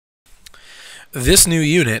This new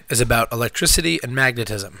unit is about electricity and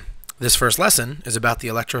magnetism. This first lesson is about the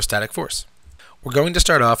electrostatic force. We're going to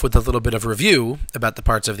start off with a little bit of review about the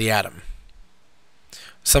parts of the atom.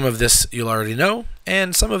 Some of this you'll already know,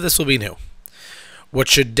 and some of this will be new. What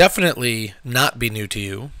should definitely not be new to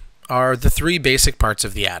you are the three basic parts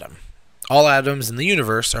of the atom. All atoms in the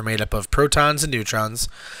universe are made up of protons and neutrons,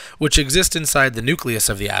 which exist inside the nucleus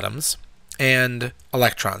of the atoms, and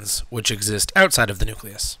electrons, which exist outside of the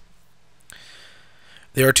nucleus.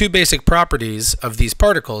 There are two basic properties of these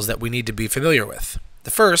particles that we need to be familiar with.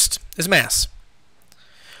 The first is mass.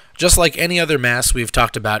 Just like any other mass we've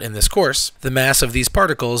talked about in this course, the mass of these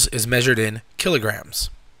particles is measured in kilograms.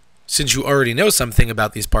 Since you already know something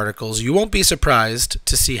about these particles, you won't be surprised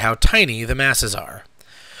to see how tiny the masses are.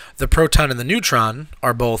 The proton and the neutron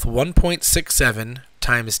are both 1.67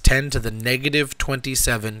 times 10 to the negative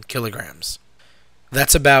 27 kilograms.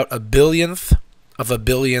 That's about a billionth of a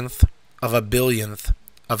billionth of a billionth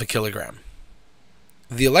of a kilogram.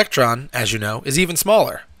 The electron, as you know, is even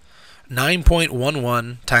smaller,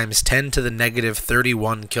 9.11 times 10 to the negative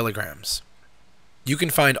 31 kilograms. You can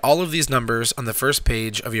find all of these numbers on the first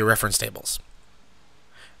page of your reference tables.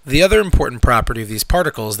 The other important property of these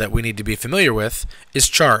particles that we need to be familiar with is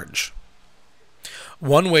charge.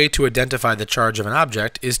 One way to identify the charge of an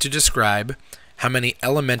object is to describe how many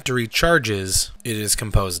elementary charges it is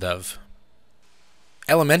composed of.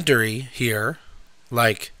 Elementary here,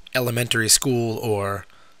 like elementary school or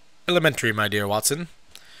elementary, my dear Watson,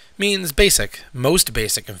 means basic, most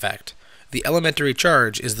basic in fact. The elementary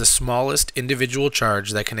charge is the smallest individual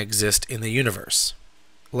charge that can exist in the universe.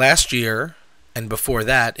 Last year, and before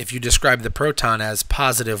that, if you described the proton as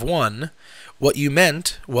positive 1, what you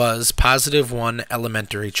meant was positive 1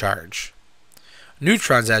 elementary charge.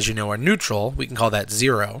 Neutrons, as you know, are neutral. We can call that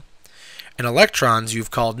 0. And electrons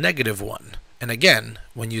you've called negative 1. And again,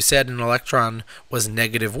 when you said an electron was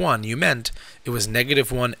negative 1, you meant it was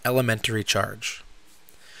negative 1 elementary charge.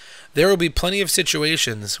 There will be plenty of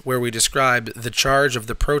situations where we describe the charge of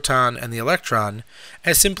the proton and the electron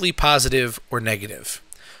as simply positive or negative.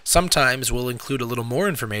 Sometimes we'll include a little more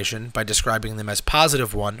information by describing them as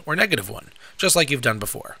positive 1 or negative 1, just like you've done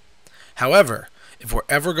before. However, if we're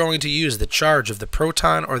ever going to use the charge of the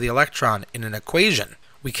proton or the electron in an equation,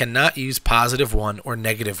 we cannot use positive 1 or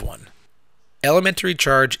negative 1. Elementary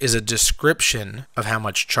charge is a description of how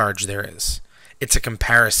much charge there is. It's a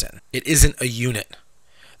comparison. It isn't a unit.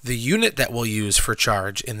 The unit that we'll use for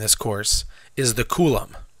charge in this course is the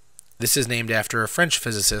coulomb. This is named after a French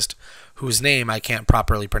physicist whose name I can't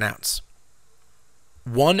properly pronounce.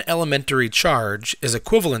 One elementary charge is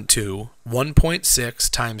equivalent to 1.6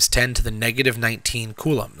 times 10 to the negative 19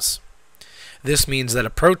 coulombs. This means that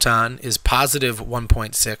a proton is positive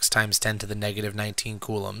 1.6 times 10 to the negative 19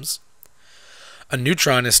 coulombs. A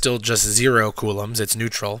neutron is still just 0 coulombs, it's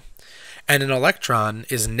neutral. And an electron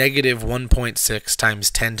is negative 1.6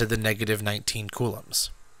 times 10 to the negative 19 coulombs.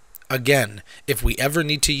 Again, if we ever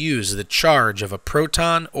need to use the charge of a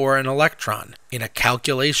proton or an electron in a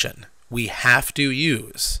calculation, we have to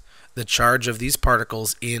use the charge of these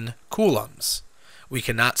particles in coulombs. We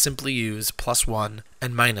cannot simply use +1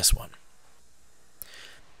 and -1.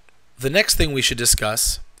 The next thing we should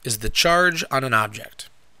discuss is the charge on an object.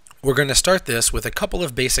 We're going to start this with a couple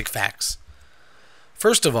of basic facts.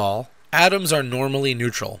 First of all, atoms are normally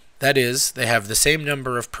neutral. That is, they have the same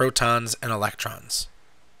number of protons and electrons.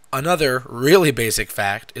 Another really basic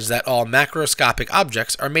fact is that all macroscopic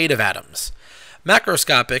objects are made of atoms.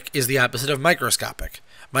 Macroscopic is the opposite of microscopic.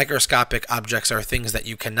 Microscopic objects are things that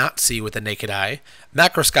you cannot see with the naked eye.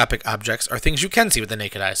 Macroscopic objects are things you can see with the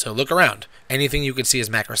naked eye. So look around. Anything you can see is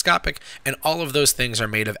macroscopic, and all of those things are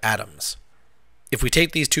made of atoms. If we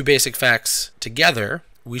take these two basic facts together,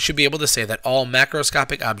 we should be able to say that all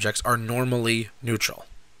macroscopic objects are normally neutral.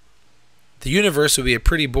 The universe would be a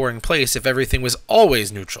pretty boring place if everything was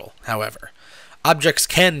always neutral, however. Objects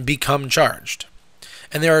can become charged.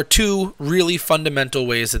 And there are two really fundamental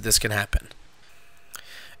ways that this can happen.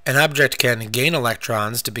 An object can gain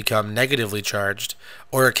electrons to become negatively charged,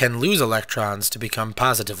 or it can lose electrons to become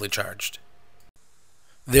positively charged.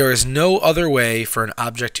 There is no other way for an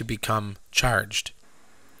object to become charged.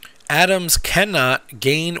 Atoms cannot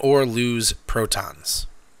gain or lose protons.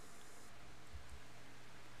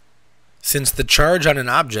 Since the charge on an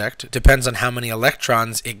object depends on how many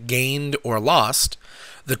electrons it gained or lost,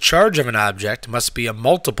 the charge of an object must be a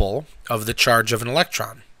multiple of the charge of an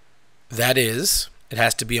electron. That is, it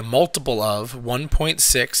has to be a multiple of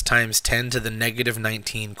 1.6 times 10 to the negative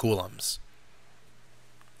 19 coulombs.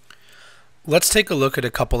 Let's take a look at a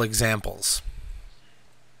couple examples.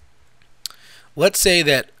 Let's say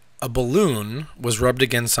that a balloon was rubbed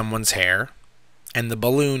against someone's hair and the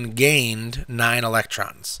balloon gained 9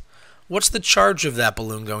 electrons. What's the charge of that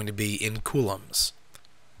balloon going to be in coulombs?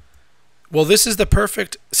 Well, this is the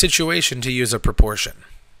perfect situation to use a proportion.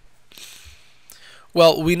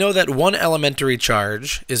 Well, we know that one elementary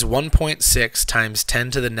charge is 1.6 times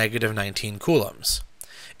 10 to the negative 19 coulombs.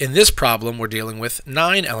 In this problem, we're dealing with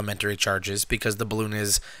 9 elementary charges because the balloon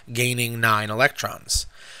is gaining 9 electrons.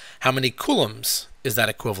 How many coulombs is that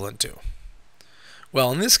equivalent to?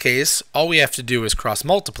 Well, in this case, all we have to do is cross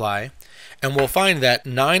multiply, and we'll find that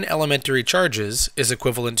 9 elementary charges is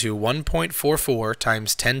equivalent to 1.44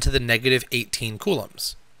 times 10 to the negative 18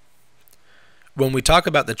 coulombs. When we talk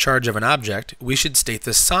about the charge of an object, we should state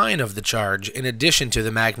the sign of the charge in addition to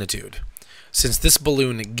the magnitude. Since this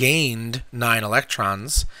balloon gained 9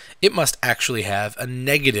 electrons, it must actually have a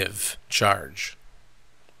negative charge.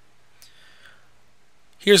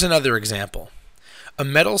 Here's another example. A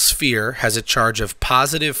metal sphere has a charge of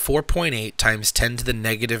positive 4.8 times 10 to the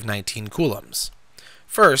negative 19 coulombs.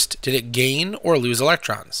 First, did it gain or lose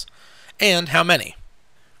electrons? And how many?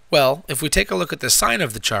 Well, if we take a look at the sign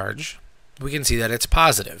of the charge, we can see that it's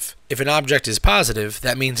positive. If an object is positive,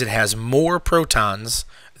 that means it has more protons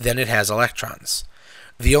than it has electrons.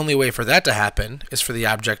 The only way for that to happen is for the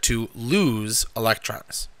object to lose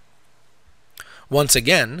electrons. Once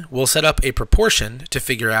again, we'll set up a proportion to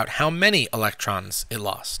figure out how many electrons it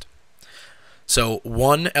lost. So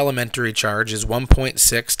one elementary charge is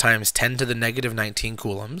 1.6 times 10 to the negative 19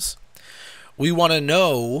 coulombs. We want to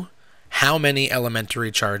know how many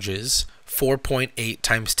elementary charges 4.8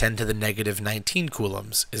 times 10 to the negative 19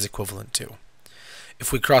 coulombs is equivalent to.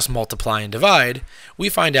 If we cross multiply and divide, we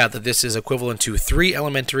find out that this is equivalent to 3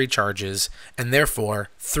 elementary charges and therefore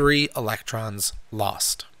 3 electrons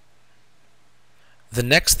lost. The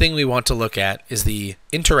next thing we want to look at is the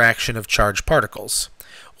interaction of charged particles.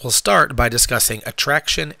 We'll start by discussing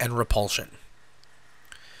attraction and repulsion.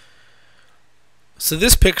 So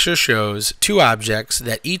this picture shows 2 objects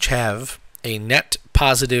that each have a net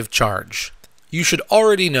positive charge. You should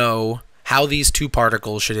already know how these 2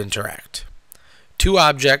 particles should interact. 2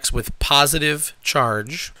 objects with positive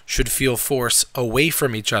charge should feel force away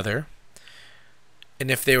from each other, and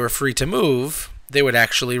if they were free to move, they would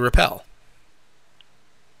actually repel.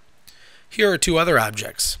 Here are 2 other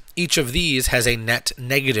objects. Each of these has a net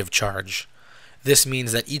negative charge. This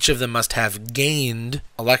means that each of them must have gained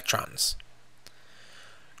electrons.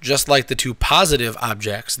 Just like the 2 positive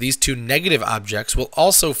objects, these 2 negative objects will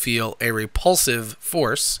also feel a repulsive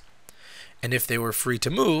force, and if they were free to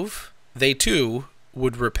move, they too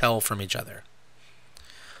would repel from each other.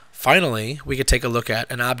 Finally, we could take a look at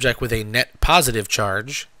an object with a net positive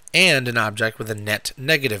charge and an object with a net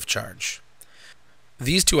negative charge.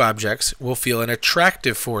 These 2 objects will feel an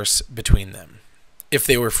attractive force between them. If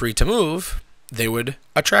they were free to move, they would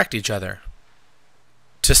attract each other.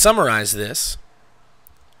 To summarize this,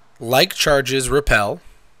 like charges repel,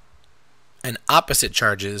 and opposite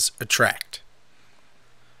charges attract.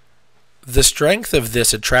 The strength of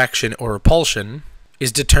this attraction or repulsion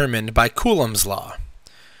is determined by Coulomb's law.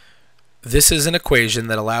 This is an equation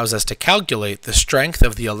that allows us to calculate the strength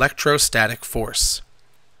of the electrostatic force.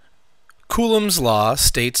 Coulomb's law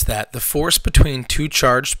states that the force between 2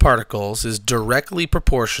 charged particles is directly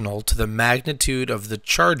proportional to the magnitude of the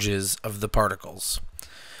charges of the particles.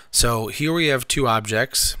 So here we have 2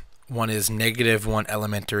 objects. One is -1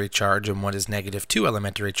 elementary charge and one is -2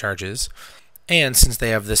 elementary charges. And since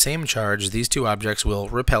they have the same charge, these 2 objects will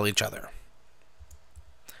repel each other.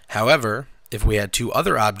 However, if we had 2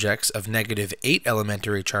 other objects of -8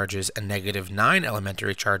 elementary charges and -9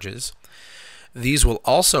 elementary charges, these will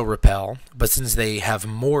also repel, but since they have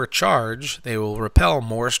more charge, they will repel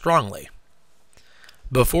more strongly.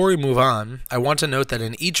 Before we move on, I want to note that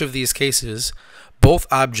in each of these cases, both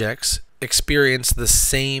objects experience the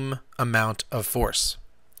same amount of force.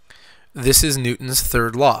 This is Newton's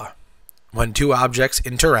third law. When 2 objects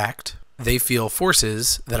interact, they feel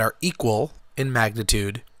forces that are equal in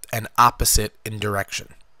magnitude and opposite in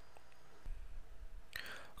direction.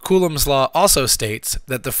 Coulomb's law also states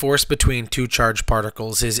that the force between 2 charged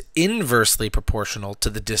particles is inversely proportional to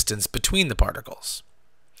the distance between the particles.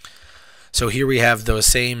 So here we have those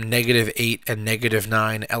same -8 and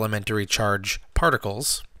 -9 elementary charge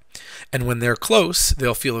particles, and when they're close,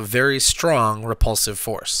 they'll feel a very strong repulsive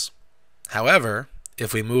force. However,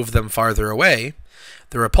 if we move them farther away,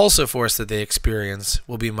 the repulsive force that they experience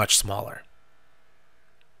will be much smaller.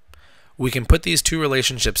 We can put these 2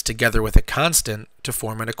 relationships together with a constant to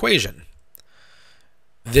form an equation.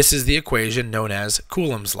 This is the equation known as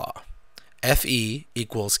Coulomb's law. Fe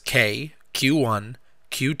equals K Q1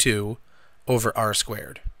 Q2 over R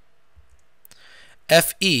squared.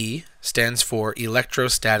 Fe stands for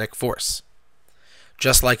electrostatic force.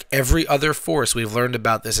 Just like every other force we've learned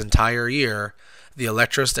about this entire year, the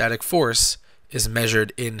electrostatic force is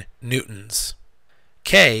measured in newtons.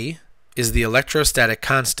 K is the electrostatic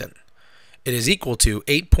constant. It is equal to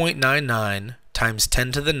 8.99 times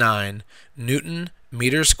 10 to the 9 Newton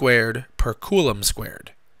meter squared per Coulomb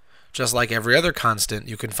squared. Just like every other constant,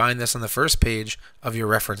 you can find this on the first page of your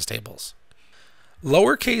reference tables.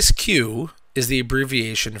 Lowercase q is the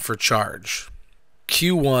abbreviation for charge.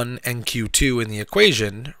 Q1 and Q2 in the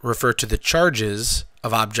equation refer to the charges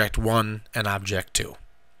of object 1 and object 2.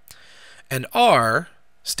 And R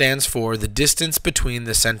stands for the distance between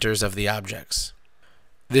the centers of the objects.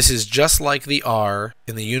 This is just like the R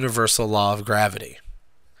in the universal law of gravity.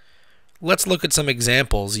 Let's look at some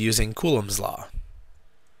examples using Coulomb's law.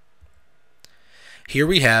 Here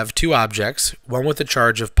we have two objects, one with a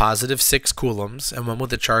charge of positive 6 coulombs and one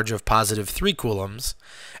with a charge of positive 3 coulombs,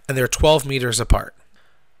 and they're 12 meters apart.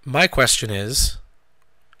 My question is,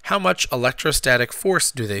 how much electrostatic force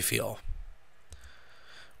do they feel?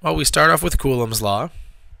 Well, we start off with Coulomb's law,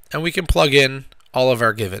 and we can plug in all of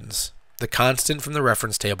our givens. The constant from the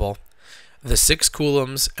reference table, the 6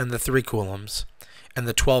 coulombs and the 3 coulombs, and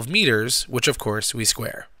the 12 meters, which of course we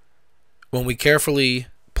square. When we carefully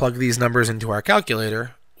plug these numbers into our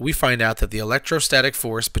calculator, we find out that the electrostatic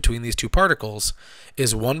force between these two particles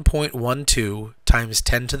is 1.12 times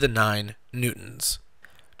 10 to the 9 newtons.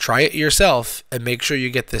 Try it yourself and make sure you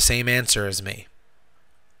get the same answer as me.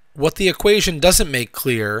 What the equation doesn't make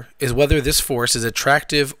clear is whether this force is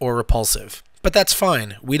attractive or repulsive. But that's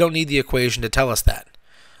fine. We don't need the equation to tell us that.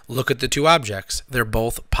 Look at the two objects. They're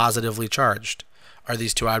both positively charged. Are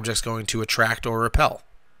these two objects going to attract or repel?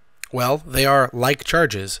 Well, they are like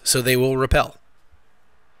charges, so they will repel.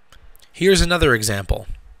 Here's another example.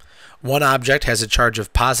 One object has a charge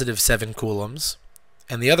of positive 7 coulombs,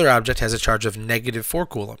 and the other object has a charge of negative 4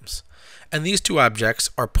 coulombs. And these two objects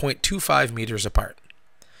are 0.25 meters apart.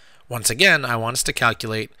 Once again, I want us to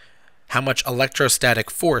calculate how much electrostatic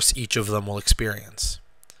force each of them will experience.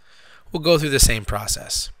 We'll go through the same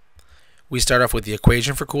process. We start off with the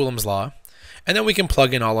equation for Coulomb's law, and then we can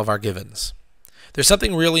plug in all of our givens. There's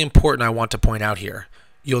something really important I want to point out here.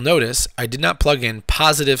 You'll notice I did not plug in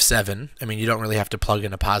positive 7. I mean, you don't really have to plug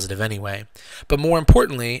in a positive anyway. But more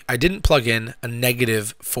importantly, I didn't plug in a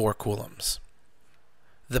negative 4 coulombs.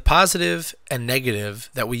 The positive and negative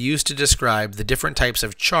that we use to describe the different types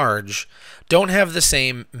of charge don't have the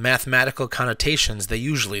same mathematical connotations they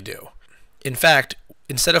usually do. In fact,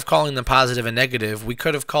 instead of calling them positive and negative, we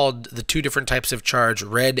could have called the two different types of charge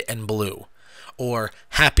red and blue, or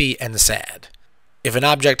happy and sad. If an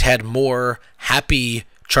object had more happy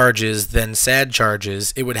charges than sad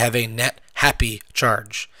charges, it would have a net happy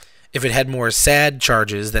charge. If it had more sad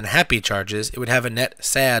charges than happy charges, it would have a net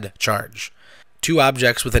sad charge. Two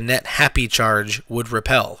objects with a net happy charge would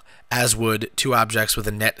repel, as would two objects with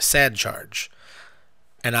a net sad charge.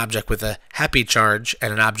 An object with a happy charge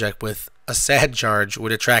and an object with a sad charge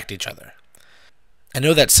would attract each other. I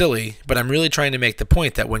know that's silly, but I'm really trying to make the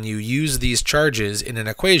point that when you use these charges in an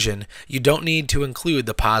equation, you don't need to include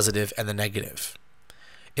the positive and the negative.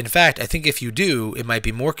 In fact, I think if you do, it might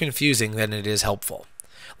be more confusing than it is helpful.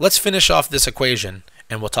 Let's finish off this equation,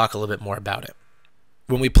 and we'll talk a little bit more about it.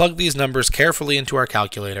 When we plug these numbers carefully into our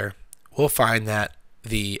calculator, we'll find that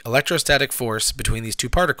the electrostatic force between these two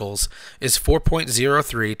particles is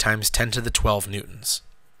 4.03 times 10 to the 12 newtons.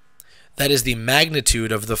 That is the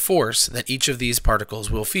magnitude of the force that each of these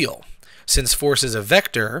particles will feel. Since force is a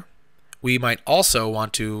vector, we might also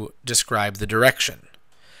want to describe the direction.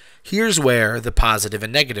 Here's where the positive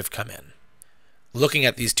and negative come in. Looking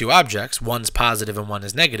at these two objects, one's positive and one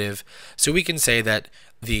is negative, so we can say that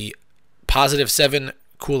the positive 7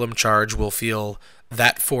 coulomb charge will feel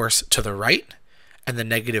that force to the right, and the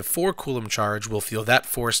negative 4 coulomb charge will feel that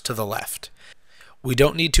force to the left. We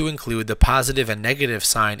don't need to include the positive and negative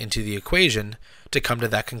sign into the equation to come to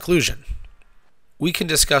that conclusion. We can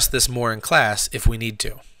discuss this more in class if we need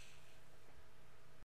to.